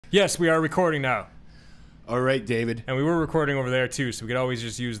Yes, we are recording now. All right, David. And we were recording over there too, so we could always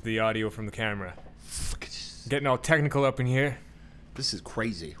just use the audio from the camera. Getting all technical up in here. This is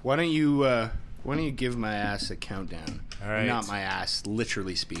crazy. Why don't you give my ass a countdown? All right. Not my ass,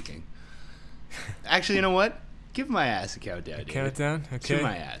 literally speaking. Actually, you know what? Give my ass a countdown, David. Countdown? Okay. To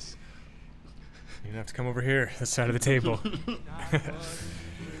my ass. You're gonna have to come over here, this side of the table.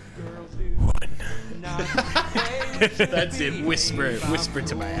 That's it. Whisper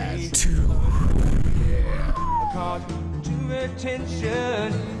to my ass. 2. Yeah. Caught to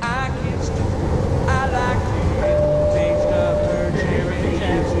attention, I kissed her. I like to taste of her cherry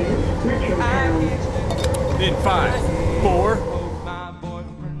chances. I kissed her. In 5, 4. Hope my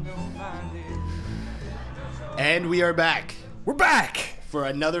boyfriend don't mind it. And we are back We're back! for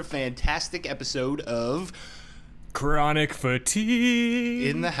another fantastic episode of Chronic Fatigue.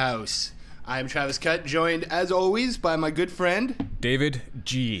 In the House. I'm Travis Cutt, joined as always by my good friend David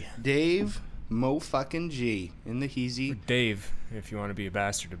G. Dave Mo fucking G in the heezy. Dave, if you want to be a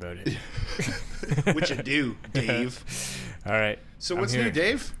bastard about it. Which you do, Dave. All right. So I'm what's here. new,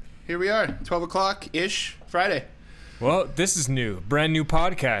 Dave? Here we are, 12 o'clock-ish, Friday. Well, this is new. Brand new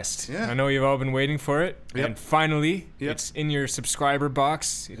podcast. Yeah. I know you've all been waiting for it. Yep. And finally, Yep. it's in your subscriber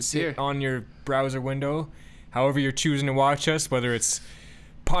box. It's here. on your browser window. However you're choosing to watch us, whether it's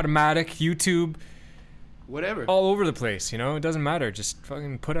Podomatic, YouTube, Whatever. all over the place, you know? It doesn't matter. Just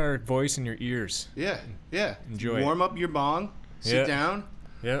fucking put our voice in your ears. Yeah. Enjoy it. Warm up your bong, sit Yeah. down,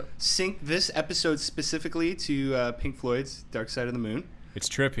 Yep. sync this episode specifically to Pink Floyd's Dark Side of the Moon. It's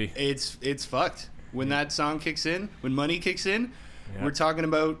trippy. It's fucked. When that song kicks in, when money kicks in, Yeah. we're talking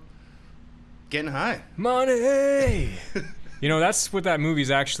about getting high. Money! You know, that's what that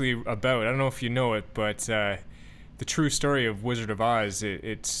movie's actually about. I don't know if you know it, but the true story of Wizard of Oz,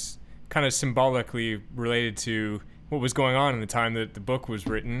 it's kind of symbolically related to what was going on in the time that the book was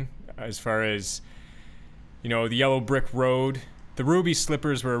written, as far as, you know, the yellow brick road. The ruby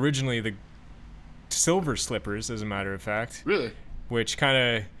slippers were originally the silver slippers, as a matter of fact, Really? which kind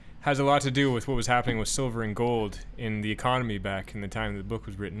of has a lot to do with what was happening with silver and gold in the economy back in the time the book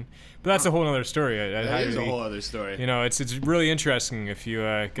was written. But that's a whole other story. That is a whole other story. You know, it's really interesting if you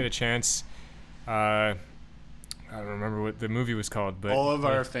get a chance. I don't remember what the movie was called, but All of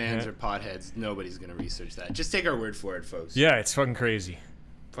our fans yeah. are potheads. Nobody's going to research that. Just take our word for it, folks. Yeah, it's fucking crazy.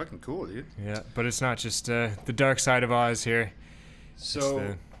 Fucking cool, dude. Yeah, but it's not just the dark side of Oz here.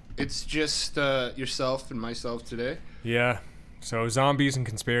 So, it's just yourself and myself today. Yeah. So zombies and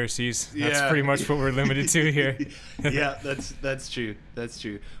conspiracies. That's Yeah. pretty much what we're limited to here. Yeah, that's true. That's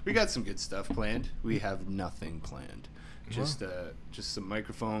true. We got some good stuff planned. We have nothing planned. Just some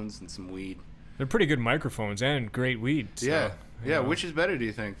microphones and some weed. They're pretty good microphones and great weed. So, Yeah. you Yeah, know, which is better, do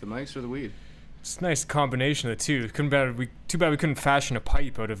you think? The mics or the weed? it's a nice combination of the two. Too bad we couldn't fashion a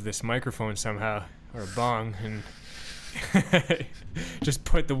pipe out of this microphone somehow, or a bong, and just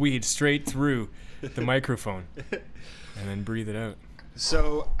put the weed straight through the microphone and then breathe it out.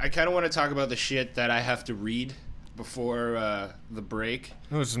 So, I kind of want to talk about the shit that I have to read before the break.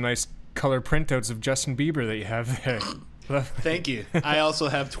 Those are some nice color printouts of Justin Bieber that you have there. Thank you. I also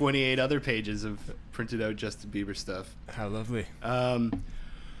have 28 other pages of printed out Justin Bieber stuff. How lovely.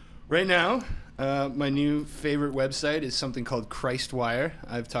 Right now, my new favorite website is something called Christwire.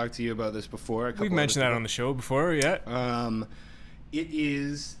 I've talked to you about this before. We've mentioned that on the show before, yeah. It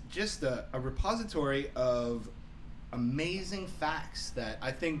is just a repository of amazing facts that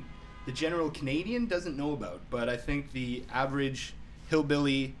I think the general Canadian doesn't know about, but I think the average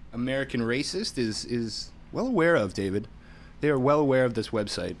hillbilly American racist is well aware of, David. They are well aware of this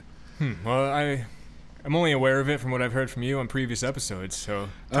website. Well, I'm only aware of it from what I've heard from you on previous episodes, so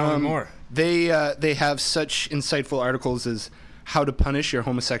tell me more. They have such insightful articles as how to punish your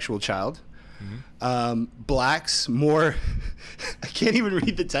homosexual child. Blacks more I can't even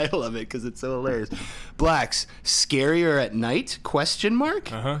read the title of it because it's so hilarious. Blacks scarier at night? ?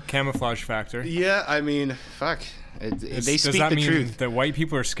 Camouflage factor. Yeah, I mean, fuck. They speak Does that the mean truth. that white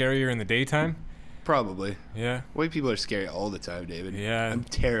people are scarier in the daytime? Probably. Yeah. White people are scary all the time, David. Yeah. I'm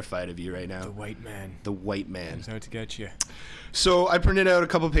terrified of you right now. The white man. The white man. He's out to get you. So I printed out a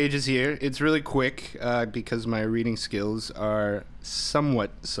couple pages here. It's really quick because my reading skills are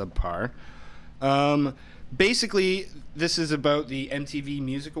somewhat subpar. Basically, this is about the MTV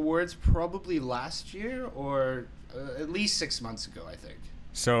Music Awards, probably last year or at least 6 months ago, I think.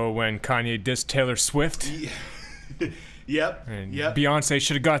 So when Kanye dissed Taylor Swift, Yep. and Yep. Beyonce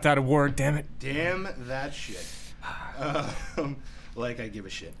should have got that award, damn it. Damn that shit. Like I give a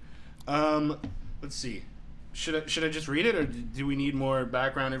shit. Let's see. Should I just read it, or do we need more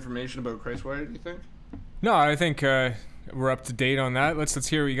background information about Christwire, do you think? No, I think we're up to date on that. Let's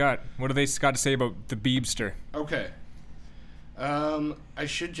hear what you got. What do they got to say about the Biebster? Okay. I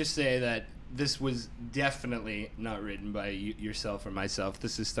should just say that this was definitely not written by yourself or myself.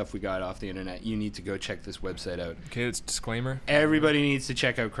 This is stuff we got off the internet. You need to go check this website out. Okay, it's disclaimer. Everybody needs to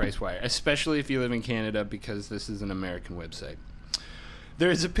check out Christwire, especially if you live in Canada, because this is an American website. There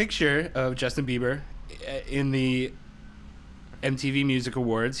is a picture of Justin Bieber in the MTV Music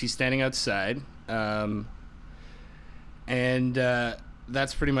Awards. He's standing outside, and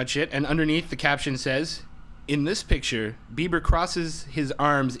that's pretty much it. And underneath, the caption says, "In this picture, Bieber crosses his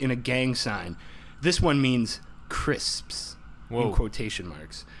arms in a gang sign. This one means crisps," in quotation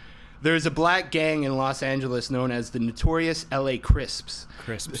marks. There is a black gang in Los Angeles known as the Notorious LA Crisps.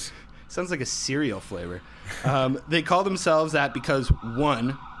 Crisps. Sounds like a cereal flavor. They call themselves that because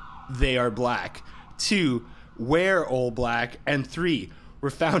 1, they are black. 2, wear all black. And 3, were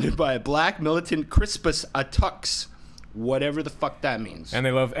founded by a black militant Crispus Attucks. Whatever the fuck that means. And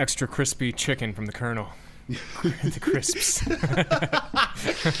they love extra crispy chicken from the Colonel. The crisps.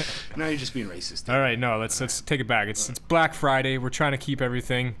 Now you're just being racist. All right, no, let's take it back. It's Black Friday. We're trying to keep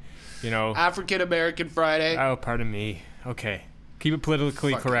everything, African American Friday. Oh, pardon me. Okay. Keep it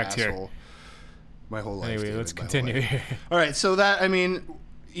politically correct asshole. here. My whole life. Anyway, David, let's my whole continue life. here. All right, so that, I mean,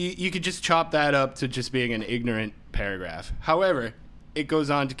 you could just chop that up to just being an ignorant paragraph. However, it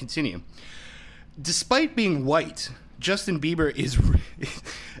goes on to continue. Despite being white, Justin Bieber is...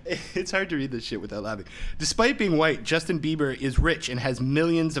 It's hard to read this shit without laughing. Despite being white, Justin Bieber is rich and has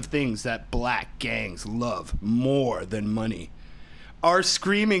millions of things that black gangs love more than money. Our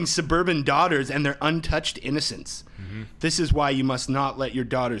screaming suburban daughters and their untouched innocence. Mm-hmm. This is why you must not let your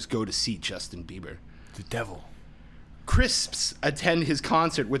daughters go to see Justin Bieber. The devil. Crisps attend his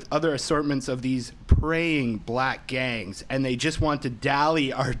concert with other assortments of these preying black gangs, and they just want to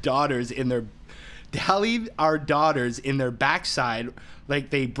dally our daughters in their backside like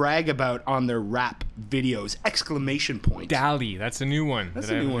they brag about on their rap videos! Exclamation point. Dally. That's a new one. That's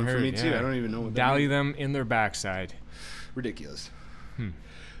a new one for me, too. I don't even know what that Dally means. them in their backside. Ridiculous.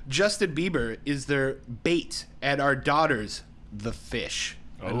 Justin Bieber is their bait, and our daughters, the fish.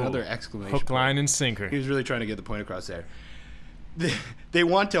 Another exclamation Hook, point. line, and sinker. He was really trying to get the point across there. They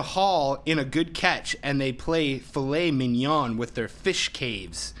want to haul in a good catch, and they play filet mignon with their fish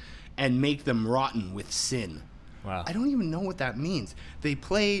caves and make them rotten with sin. Wow. I don't even know what that means. They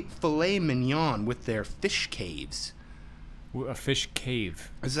play filet mignon with their fish caves. A fish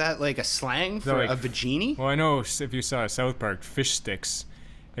cave. Is that like a slang for a vagina? Well, I know if you saw South Park, fish sticks.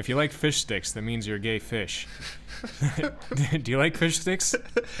 If you like fish sticks, that means you're a gay fish. Do you like fish sticks?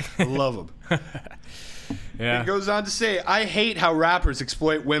 I love them. Yeah. It goes on to say, I hate how rappers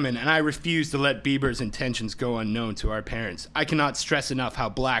exploit women, and I refuse to let Bieber's intentions go unknown to our parents. I cannot stress enough how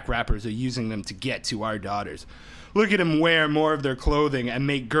black rappers are using them to get to our daughters. Look at him wear more of their clothing and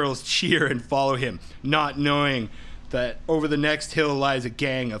make girls cheer and follow him, not knowing that over the next hill lies a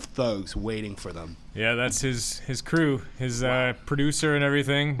gang of thugs waiting for them. Yeah, that's his crew, his producer and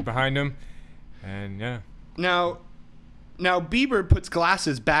everything behind him. And yeah. Now Bieber puts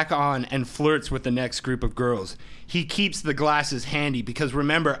glasses back on and flirts with the next group of girls. He keeps the glasses handy because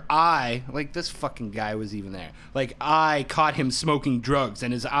remember, this fucking guy was even there. I caught him smoking drugs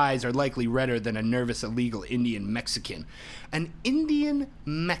and his eyes are likely redder than a nervous illegal Indian Mexican. An Indian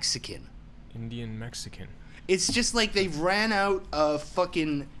Mexican. Indian Mexican. It's just like they've ran out of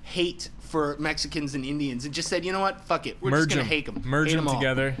fucking hate for Mexicans and Indians and just said, you know what, fuck it. We're just going to hate them. Merge them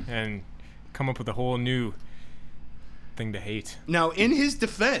together and come up with a whole new thing to hate. Now, in his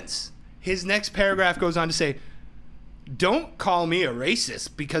defense, his next paragraph goes on to say, don't call me a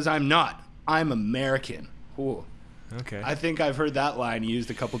racist because I'm not. I'm American. Ooh. Okay. I think I've heard that line used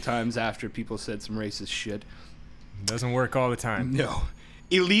a couple times after people said some racist shit. Doesn't work all the time. No.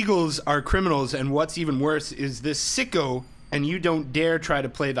 Illegals are criminals, and what's even worse is this sicko, and you don't dare try to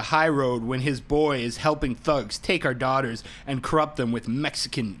play the high road when his boy is helping thugs take our daughters and corrupt them with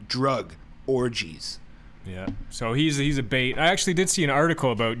Mexican drug orgies. Yeah. So he's a bait. I actually did see an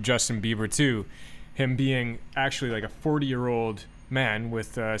article about Justin Bieber too, him being actually like a 40-year-old man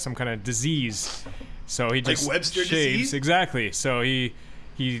with some kind of disease. So he just like Webster shaves. disease? Exactly. So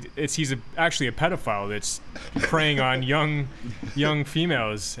he's actually a pedophile that's preying on young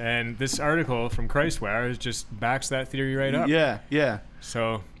females, and this article from Christwire just backs that theory right up. Yeah.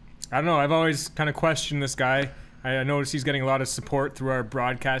 So I don't know. I've always kind of questioned this guy. I noticed he's getting a lot of support through our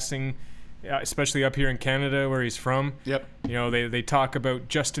broadcasting, especially up here in Canada where he's from. Yep. You know, they talk about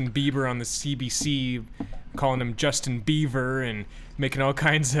Justin Bieber on the CBC, calling him Justin Beaver and making all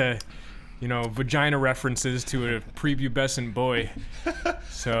kinds of, vagina references to a prepubescent boy.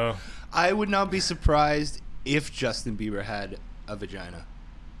 So I would not be surprised if Justin Bieber had a vagina.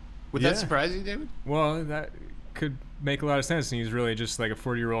 Would that surprise you, David? Well, that could make a lot of sense. And he's really just like a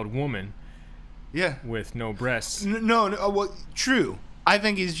 40-year-old woman. Yeah. With no breasts. No, well, true. I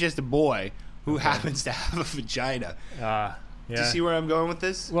think he's just a boy who happens to have a vagina. Yeah. Do you see where I'm going with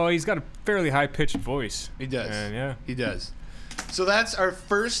this? Well, he's got a fairly high-pitched voice. He does. And yeah. He does. So that's our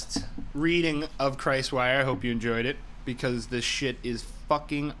first reading of Christwire. I hope you enjoyed it, because this shit is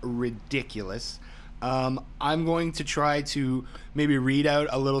fucking ridiculous. I'm going to try to maybe read out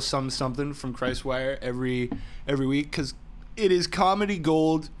a little something from Christwire every week, because it is comedy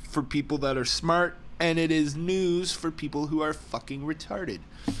gold for people that are smart, and it is news for people who are fucking retarded.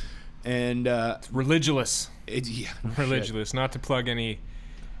 And it's religious. Religious. Shit. Not to plug any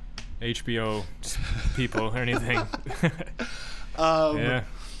HBO people or anything. Yeah.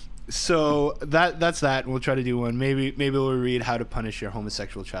 So that's that. We'll try to do one. Maybe we'll read How to Punish Your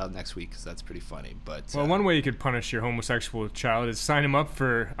Homosexual Child next week, because that's pretty funny. But well, one way you could punish your homosexual child is sign him up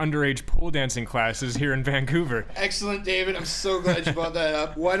for underage pole dancing classes here in Vancouver. Excellent, David. I'm so glad you brought that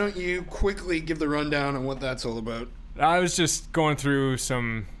up. Why don't you quickly give the rundown on what that's all about? I was just going through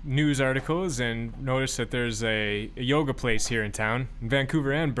some news articles and noticed that there's a yoga place here in town, in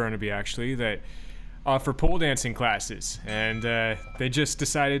Vancouver and Burnaby actually, that offer pole dancing classes, and they just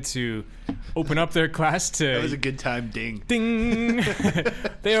decided to open up their class to... That was a good time, ding. Ding!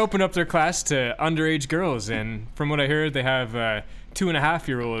 They opened up their class to underage girls, and from what I heard, they have a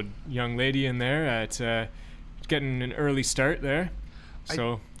 2.5-year-old young lady in there at getting an early start there.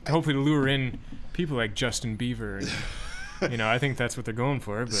 So hopefully to lure in people like Justin Bieber. And, I think that's what they're going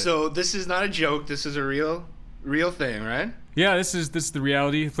for. But. So this is not a joke. This is a real thing, right? Yeah, this is the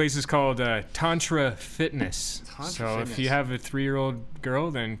reality. The place is called Tantra Fitness. Tantra Fitness. If you have a 3-year-old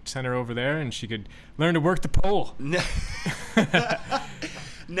girl, then send her over there, and she could learn to work the pole.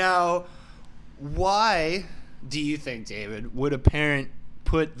 Now, why do you think, David, would a parent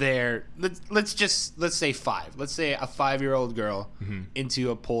put their let's say 5. Let's say a 5-year-old girl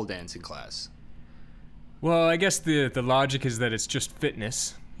into a pole dancing class? Well, I guess the logic is that it's just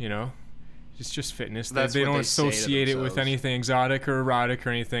fitness, It's just fitness. They don't associate it with anything exotic or erotic or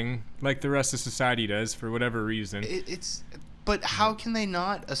anything like the rest of society does for whatever reason. But how can they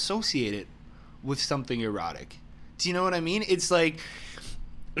not associate it with something erotic? Do you know what I mean? It's like,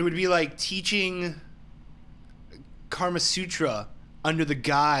 it would be like teaching Kama Sutra under the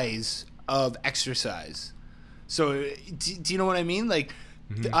guise of exercise. So do you know what I mean? Like,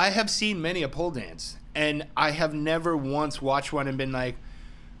 I have seen many a pole dance, and I have never once watched one and been like,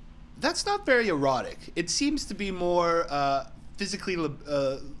 that's not very erotic. It seems to be more physically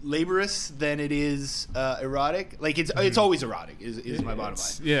laborious than it is erotic. Like, it's always erotic is my bottom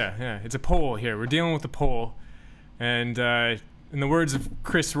line. Yeah. It's a pole here. We're dealing with a pole. And in the words of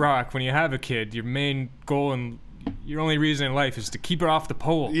Chris Rock, when you have a kid, your main goal and your only reason in life is to keep her off the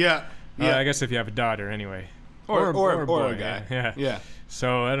pole. Yeah. I guess if you have a daughter anyway. Or a boy, a guy. Yeah.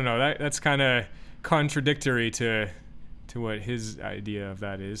 So, I don't know. That's kind of contradictory to what his idea of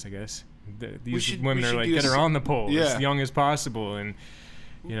that is, I guess. These women are like, get her on the pole as young as possible, and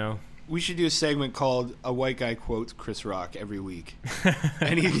we should do a segment called A White Guy Quotes Chris Rock every week.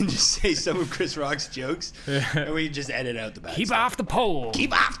 And you can just say some of Chris Rock's jokes, and we can just edit out the bad Keep stuff. off the pole.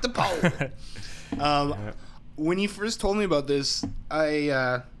 Keep off the pole. When you first told me about this,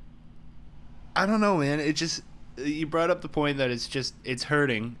 I don't know, man. It just... You brought up the point that it's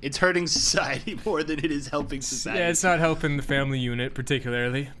hurting. It's hurting society more than it is helping society. Yeah, it's not helping the family unit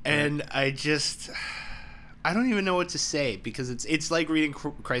particularly. And I don't even know what to say, because it's like reading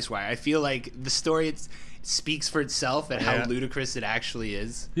Christwire. I feel like the story it speaks for itself and how ludicrous it actually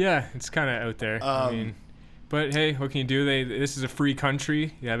is. Yeah, it's kind of out there. But hey, what can you do? This is a free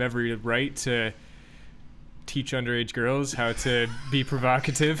country. You have every right to teach underage girls how to be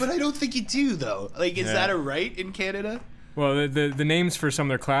provocative. But I don't think you do, though. Like, is that a right in Canada? Well, the names for some of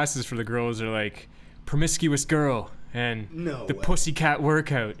their classes for the girls are like Promiscuous Girl and the Pussycat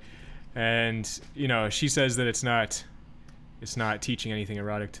Workout. And, she says that it's not teaching anything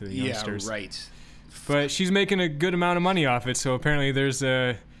erotic to the youngsters. Yeah, right. But she's making a good amount of money off it, so apparently there's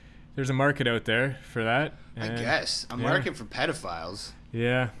a market out there for that. And I guess. A market for pedophiles.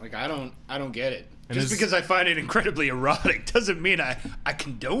 Yeah. Like, I don't get it. Just because I find it incredibly erotic doesn't mean I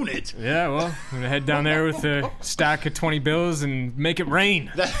condone it. Yeah, well, I'm going to head down there with a stack of 20 bills and make it rain.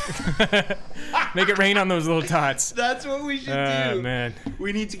 Make it rain on those little tots. That's what we should do. Man.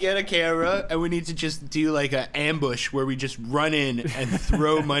 We need to get a camera, and we need to just do like an ambush where we just run in and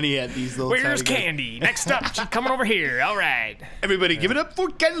throw money at these little Where's Candy? Next up, she's coming over here. All right. Everybody give it up for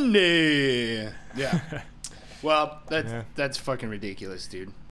Candy. Yeah. Well, that's fucking ridiculous,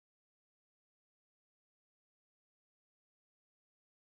 dude.